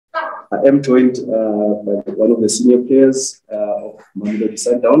I am joined by one of the senior players of Mamelodi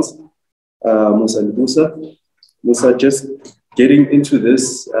Sundowns, Mosa Lebusa. Mosa, just getting into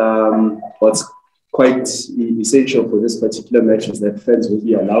this, what's quite essential for this particular match is that fans will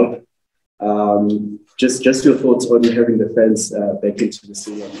be allowed. Just your thoughts on having the fans back into the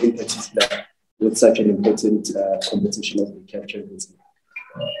stadium, in particular with such an important competition as the CAF Champions League.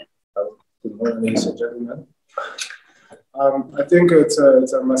 Good morning, ladies and gentlemen. I think it's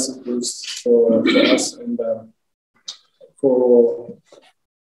a massive boost for us and for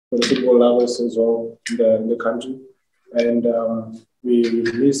the football lovers as well in the country. And we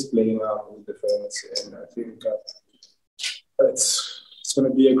miss playing out with the fans, and I think it's going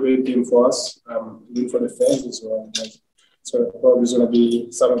to be a great game for us, even for the fans as well. So probably it's going to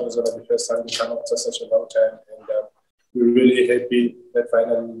be, some of us going to be first time to come after such a long time, and we're really happy that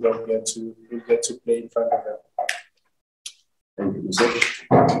finally we'll get to play in front of them. Thank you,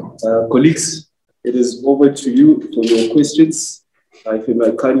 Mosa. Colleagues, it is over to you for your questions. If you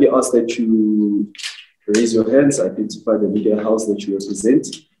might kindly ask that you raise your hands, identify the media house that you represent.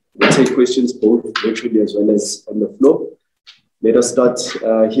 We'll take questions both virtually as well as on the floor. Let us start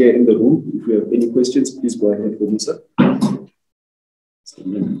here in the room. If you have any questions, please go ahead, Lebusa.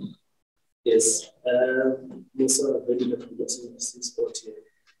 Yes, Mosa, very sport here.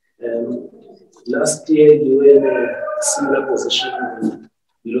 Last year, you were in a similar position. When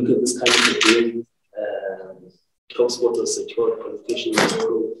you look at this kind of game, top sport was secured, qualification was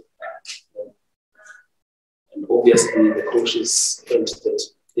improved. And obviously, the coaches felt that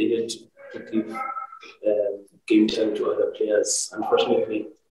they had to give game time to other players. Unfortunately,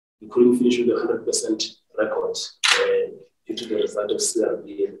 we couldn't finish with a 100% record due to the result of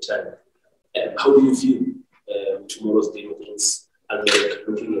CRB at the time. How do you view tomorrow's game against Al-Merrikh,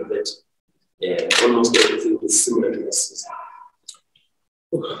 looking at that? Almost everything is similar to this season.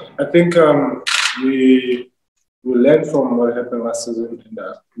 I think we learned from what happened last season, and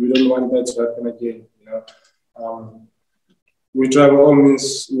we don't want that to happen again. We'll try our own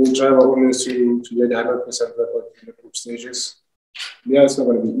means to get 100% record in the group stages. Yeah, it's not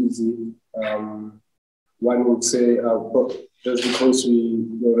going to be easy. One would say just because we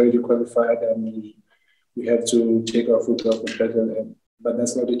already qualified and we have to take our foot off the pedal, but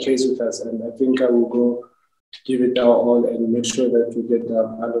that's not the case with us. And I think I will go give it our all and make sure that we get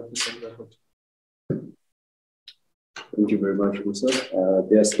 100% record. Thank you very much, Mosa.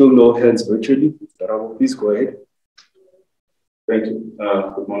 There are still no hands virtually. Tarabo, please go ahead. Thank you.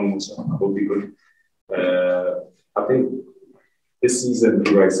 Good morning, Mosa. I hope you're good. I think this season,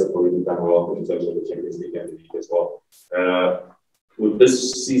 you guys have already done well in terms of the Champions League and the league as well. Would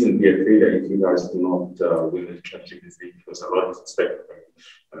this season be a failure if you guys do not win the Champions League? Because a lot is expected from you.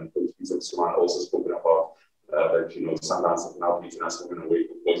 And Coach Suman also spoken about that, Sundowns have now beaten us over away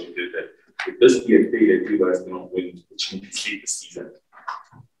because you did that. Would this be a failure if you guys do not win the Champions League this season?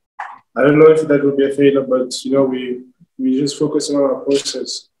 I don't know if that would be a failure, but we just focus on our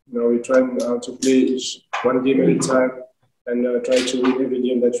process. We're trying to play one game at a time and try to win every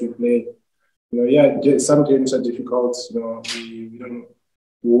game that we play. Some games are difficult.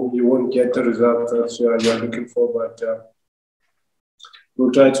 You won't get the result that you're looking for, but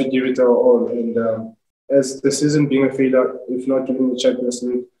we'll try to give it our all. And as the season being a failure, if not winning the Champions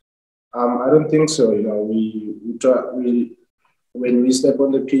League, I don't think so. When we step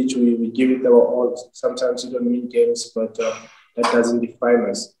on the pitch, we give it our all. Sometimes we don't win games, but that doesn't define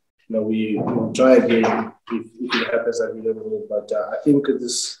us. We try again if it happens that we don't win. But I think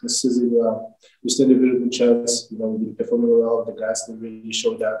this season we still have a very good chance. We've been performing well. The guys they really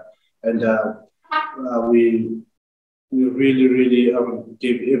showed that, and we really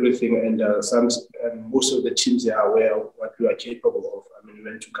gave everything. And most of the teams are aware of what we are capable of. I mean, we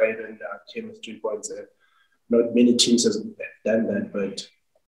went to Cairo and came with 3 points. Not many teams have done that, but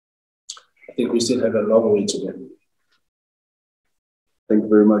I think we still have a long way to go. Thank you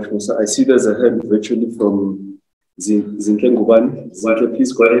very much, Mosa. I see there's a hand virtually from Zinhle Ngubane. Zinhle,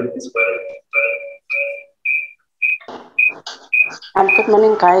 please go ahead. Good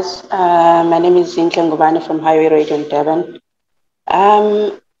morning, guys. My name is Zinhle Ngubane from Highway Radio in Durban.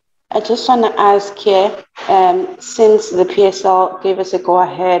 I just want to ask here, since the PSL gave us a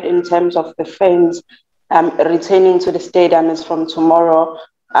go-ahead in terms of the fans returning to the stadiums from tomorrow,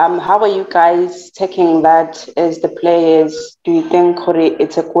 how are you guys taking that as the players? Do you think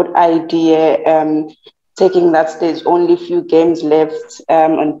it's a good idea taking that there's only a few games left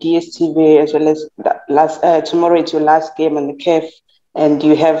on DSTV, as well as tomorrow it's your last game on the CAF, and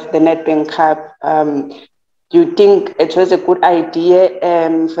you have the Nedbank Cup? Do you think it was a good idea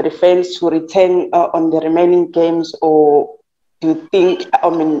for the fans to return on the remaining games, or do you think,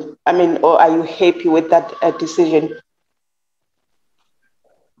 or are you happy with that decision?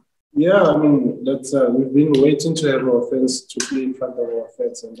 Yeah, I mean, that's we've been waiting to have our fans to play in front of our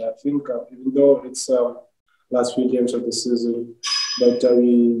fans, and I think even though it's last few games of the season, but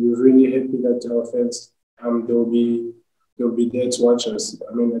we're really happy that our fans they'll be there to watch us.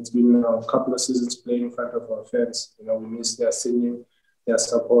 I mean, it's been a couple of seasons playing in front of our fans. You know, we miss their singing, their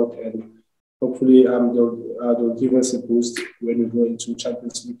support, and hopefully they'll give us a boost when we go into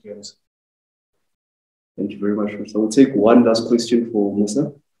Champions League games. Thank you very much. So we'll take one last question for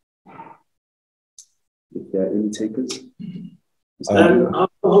Mosa. If there are any takers. How do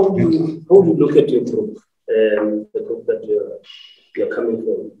you look at your group, the group that you're coming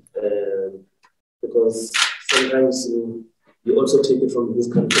from? Because sometimes you also take it from this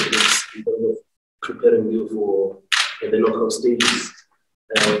country in terms of preparing you for the knockout stages.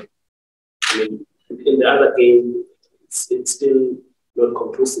 In the other game, it's still not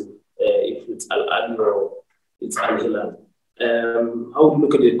conclusive. If it's Al-Ahly or it's Al-Hilal. How do you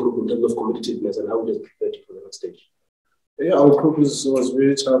look at the group in terms of competitiveness and how it is prepared for the next stage? Yeah, our group was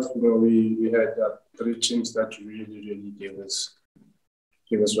very tough. You know, we had 3 teams that really gave us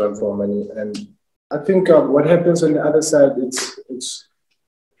run for money, and I think what happens on the other side, it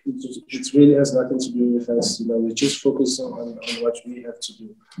really has nothing to do with us. You know, we just focus on what we have to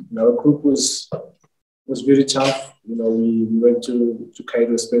do. You know, our group was very tough. You know, we went to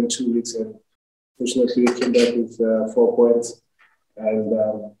Cairo, spent 2 weeks, and fortunately we came back with 4 points, and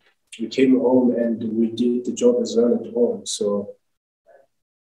we came home and we did the job as well at home. So,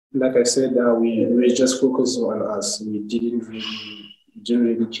 like I said, we were just focusing on us. We didn't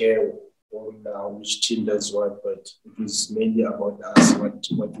really care on which team does what, but it was mainly about us,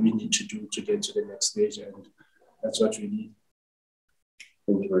 what we need to do to get to the next stage, and that's what we need.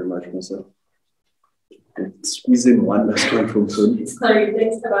 Thank you very much, Mosa. Squeeze in one last one from Tony. Sorry,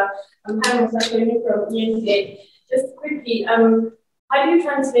 thanks, Taba. I'm Mosa from ENCA. Just quickly, how do you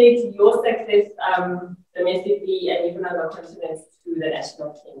translate your success domestically and even other continents to the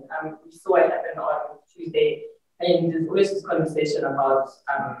national team? We saw it happen on Tuesday, and there's always this conversation about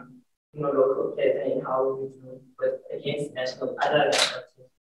local players and how we do against other national teams.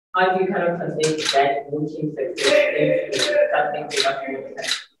 How do you kind of translate that new team success into something bigger?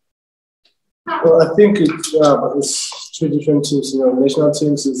 Well, I think it's 2 different teams. You know, national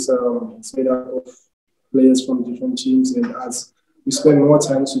teams is made up of players from different teams, and as we spend more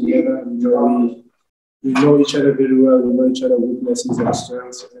time together, we know each other very well. We know each other's weaknesses and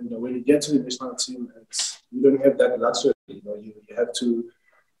strengths. And when you get to the national team, you don't have that luxury. You know, you have to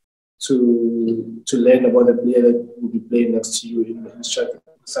learn about the player that will be playing next to you in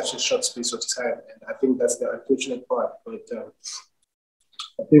such a short space of time. And I think that's the unfortunate part. But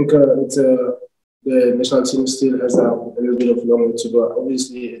I think the national team still has a little bit of long way to go.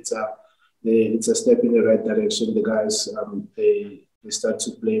 Obviously, it's a step in the right direction. The guys, they start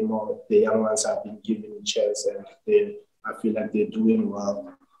to play more. The young ones have been given a chance, and I feel like they're doing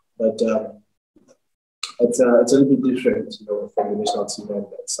well. But it's a little bit different, you know, from the national team and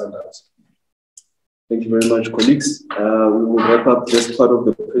Sundowns. Thank you very much, colleagues. We will wrap up this part of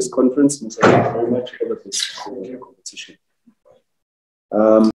the press conference. Thank you very much for this competition.